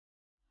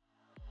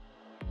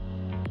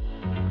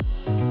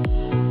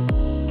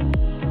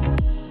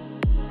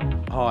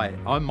Hi,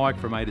 I'm Mike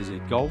from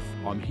A2Z Golf.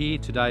 I'm here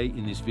today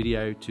in this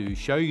video to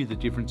show you the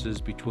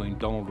differences between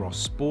Donald Ross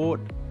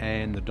Sport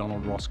and the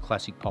Donald Ross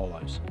Classic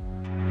Polos.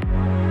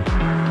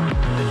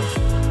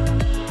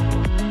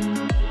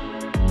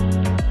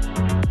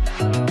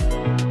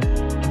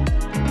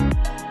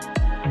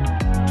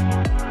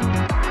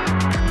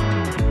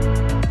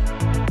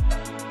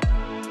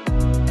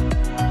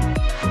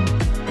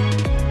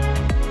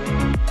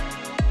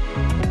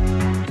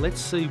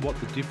 Let's see what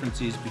the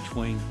difference is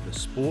between the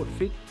Sport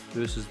fit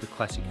versus the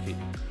Classic fit.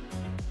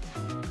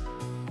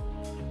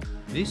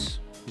 This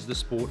is the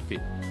Sport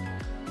fit.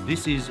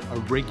 This is a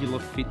regular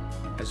fit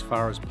as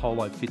far as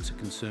polo fits are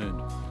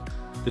concerned.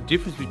 The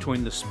difference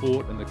between the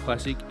Sport and the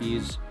Classic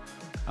is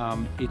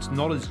it's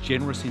not as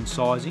generous in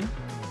sizing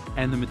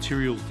and the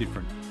material's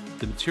different.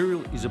 The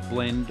material is a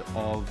blend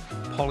of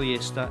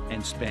polyester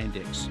and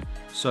spandex.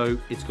 So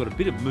it's got a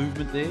bit of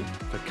movement there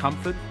for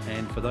comfort,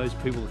 and for those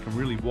people that can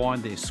really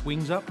wind their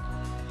swings up,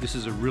 this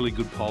is a really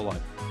good polo.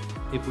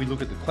 If we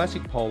look at the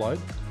Classic Polo,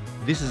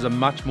 this is a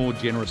much more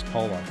generous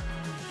polo.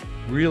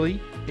 Really,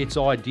 it's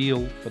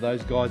ideal for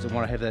those guys that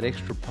want to have that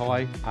extra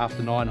pie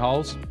after 9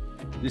 holes.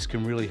 This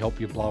can really help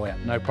you blow out,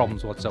 no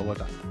problems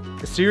whatsoever.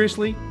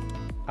 Seriously,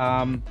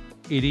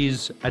 it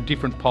is a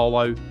different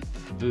polo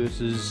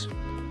versus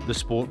the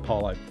Sport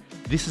Polo.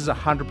 This is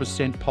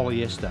 100%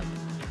 polyester.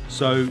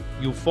 So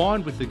you'll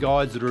find with the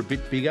guys that are a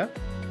bit bigger,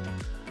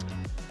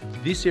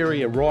 this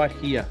area right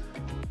here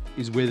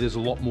is where there's a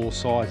lot more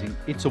sizing.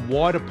 It's a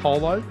wider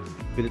polo,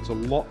 but it's a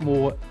lot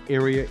more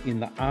area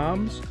in the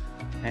arms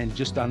and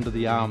just under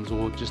the arms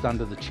or just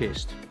under the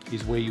chest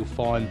is where you'll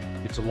find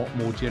it's a lot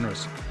more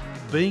generous.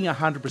 Being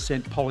 100%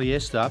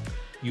 polyester,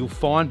 you'll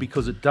find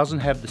because it doesn't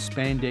have the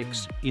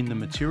spandex in the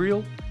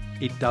material,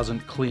 it doesn't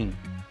cling.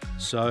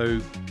 So,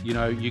 you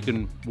know, you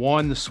can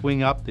wind the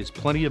swing up, there's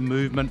plenty of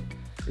movement.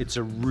 It's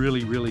a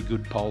really, really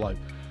good polo.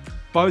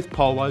 Both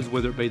polos,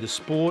 whether it be the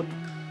Sport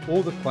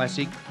or the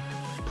Classic,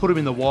 put them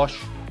in the wash,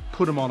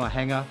 put them on a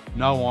hanger,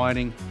 no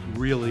ironing,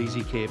 real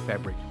easy care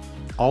fabric.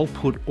 I'll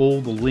put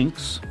all the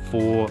links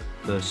for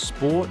the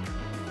Sport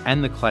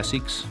and the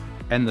Classics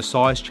and the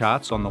size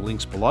charts on the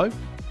links below.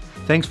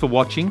 Thanks for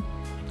watching.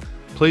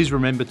 Please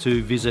remember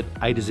to visit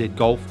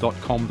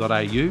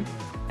a2zgolf.com.au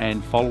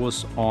and follow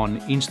us on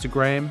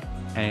Instagram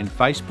and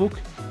Facebook,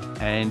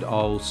 and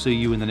I'll see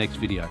you in the next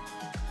video.